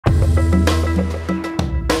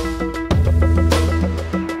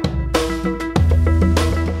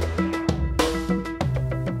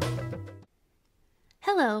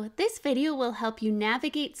video will help you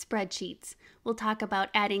navigate spreadsheets. We'll talk about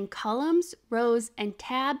adding columns, rows, and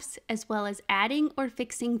tabs, as well as adding or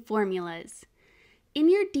fixing formulas. In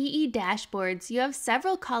your DE dashboards, you have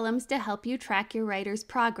several columns to help you track your writer's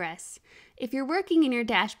progress. If you're working in your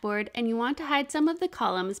dashboard and you want to hide some of the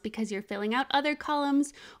columns because you're filling out other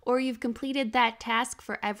columns, or you've completed that task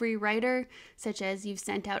for every writer, such as you've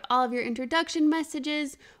sent out all of your introduction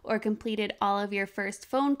messages or completed all of your first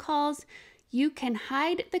phone calls, you can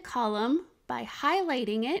hide the column by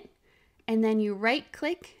highlighting it, and then you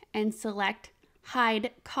right-click and select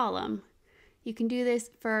Hide Column. You can do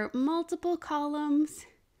this for multiple columns.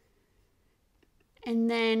 And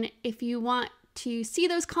then if you want to see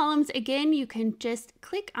those columns again, you can just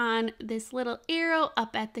click on this little arrow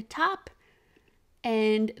up at the top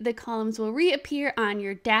and the columns will reappear on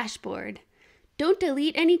your dashboard. Don't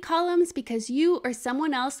delete any columns because you or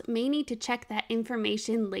someone else may need to check that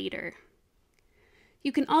information later.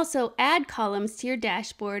 You can also add columns to your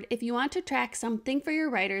dashboard if you want to track something for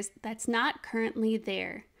your writers that's not currently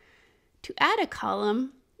there. To add a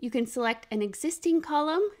column, you can select an existing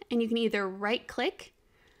column and you can either right-click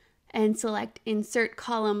and select Insert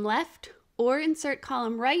Column Left or Insert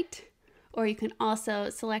Column Right, or you can also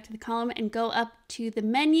select the column and go up to the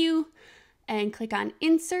menu and click on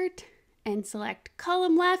Insert and select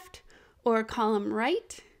Column Left or Column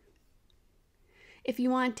Right. If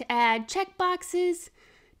you want to add checkboxes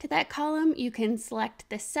to that column, you can select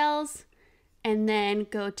the cells and then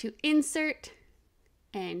go to Insert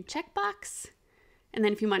and Checkbox. And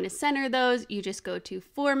then if you want to center those, you just go to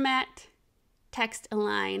Format, Text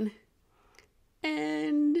Align,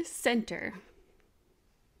 and Center.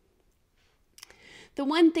 The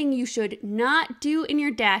one thing you should not do in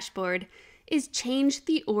your dashboard is change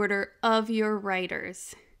the order of your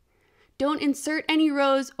writers. Don't insert any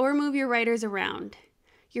rows or move your writers around.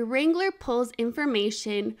 Your Wrangler pulls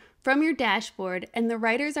information from your dashboard and the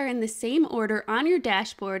writers are in the same order on your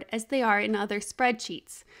dashboard as they are in other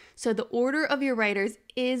spreadsheets. So the order of your writers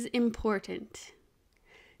is important.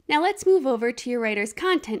 Now let's move over to your writer's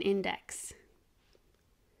content index.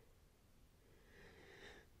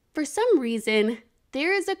 For some reason,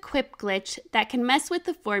 there is a Quip glitch that can mess with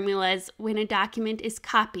the formulas when a document is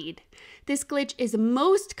copied. This glitch is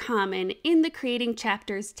most common in the Creating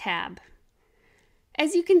Chapters tab.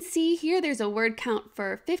 As you can see here, there's a word count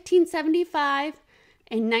for 1575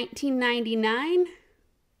 and 1999,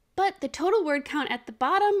 but the total word count at the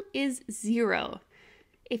bottom is 0.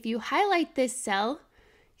 If you highlight this cell,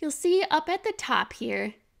 you'll see up at the top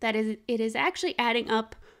here that it is actually adding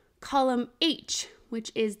up column H,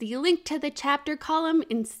 which is the link to the chapter column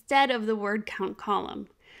instead of the word count column.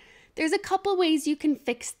 There's a couple ways you can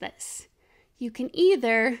fix this. You can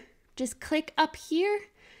either just click up here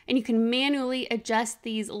and you can manually adjust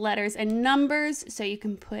these letters and numbers. So you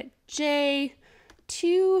can put J2,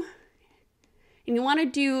 and you want to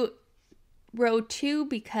do row 2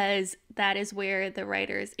 because that is where the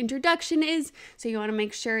writer's introduction is. So you want to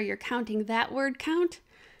make sure you're counting that word count.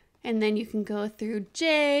 And then you can go through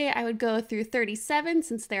J. I would go through 37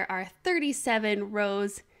 since there are 37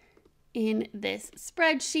 rows in this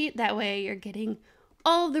spreadsheet. That way you're getting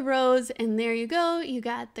all the rows, and there you go. You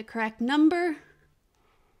got the correct number.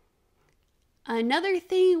 Another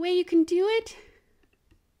way you can do it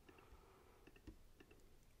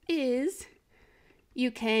is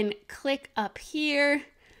you can click up here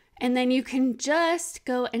and then you can just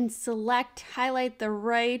go and highlight the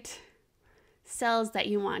right cells that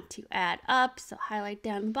you want to add up. So highlight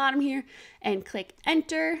down the bottom here and click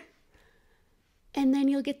Enter, and then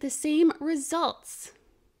you'll get the same results.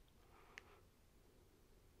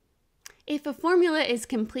 If a formula is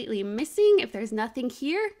completely missing, if there's nothing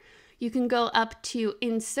here, you can go up to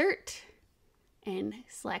Insert and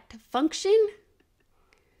select Function,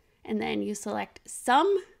 and then you select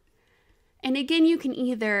Sum. And again, you can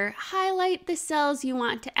either highlight the cells you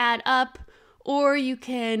want to add up, or you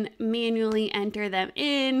can manually enter them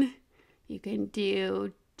in. You can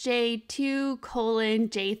do J2 colon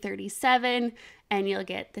J37, and you'll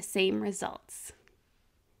get the same results.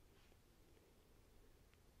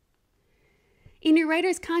 In your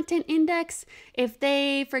writer's content index, if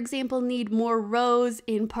they, for example, need more rows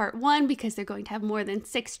in part 1 because they're going to have more than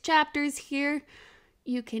 6 chapters here,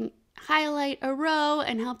 you can highlight a row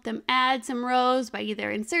and help them add some rows by either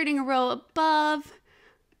inserting a row above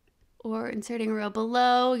or inserting a row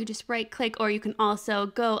below. You just right click, or you can also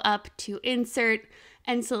go up to Insert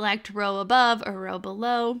and select row above or row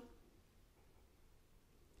below.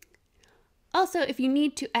 Also, if you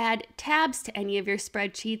need to add tabs to any of your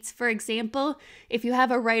spreadsheets, for example, if you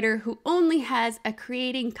have a writer who only has a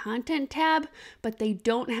Creating Content tab, but they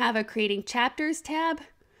don't have a Creating Chapters tab,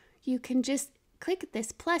 you can just click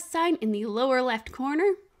this plus sign in the lower left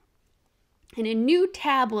corner, and a new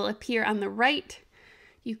tab will appear on the right.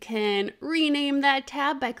 You can rename that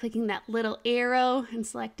tab by clicking that little arrow and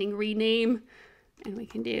selecting rename. And we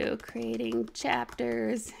can do creating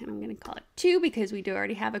chapters, and I'm going to call it 2 because we do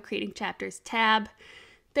already have a creating chapters tab.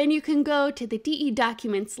 Then you can go to the DE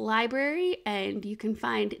Documents library and you can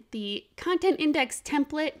find the content index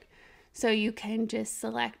template. So you can just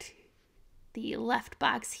select the left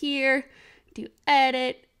box here, do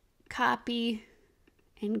edit, copy,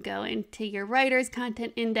 and go into your writer's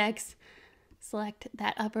content index. Select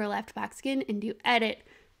that upper left box again and do edit,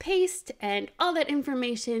 paste, and all that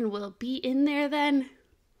information will be in there then.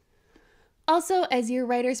 Also, as your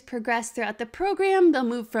writers progress throughout the program, they'll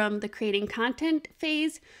move from the creating content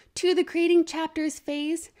phase to the creating chapters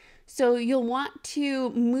phase. So you'll want to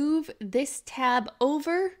move this tab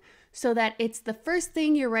over so that it's the first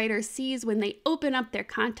thing your writer sees when they open up their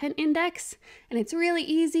content index. And it's really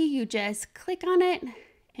easy. You just click on it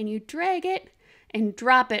and you drag it and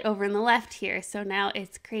drop it over in the left here. So now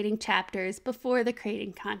it's creating chapters before the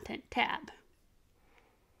creating content tab.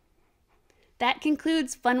 That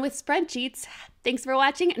concludes Fun with Spreadsheets. Thanks for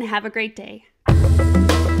watching and have a great day.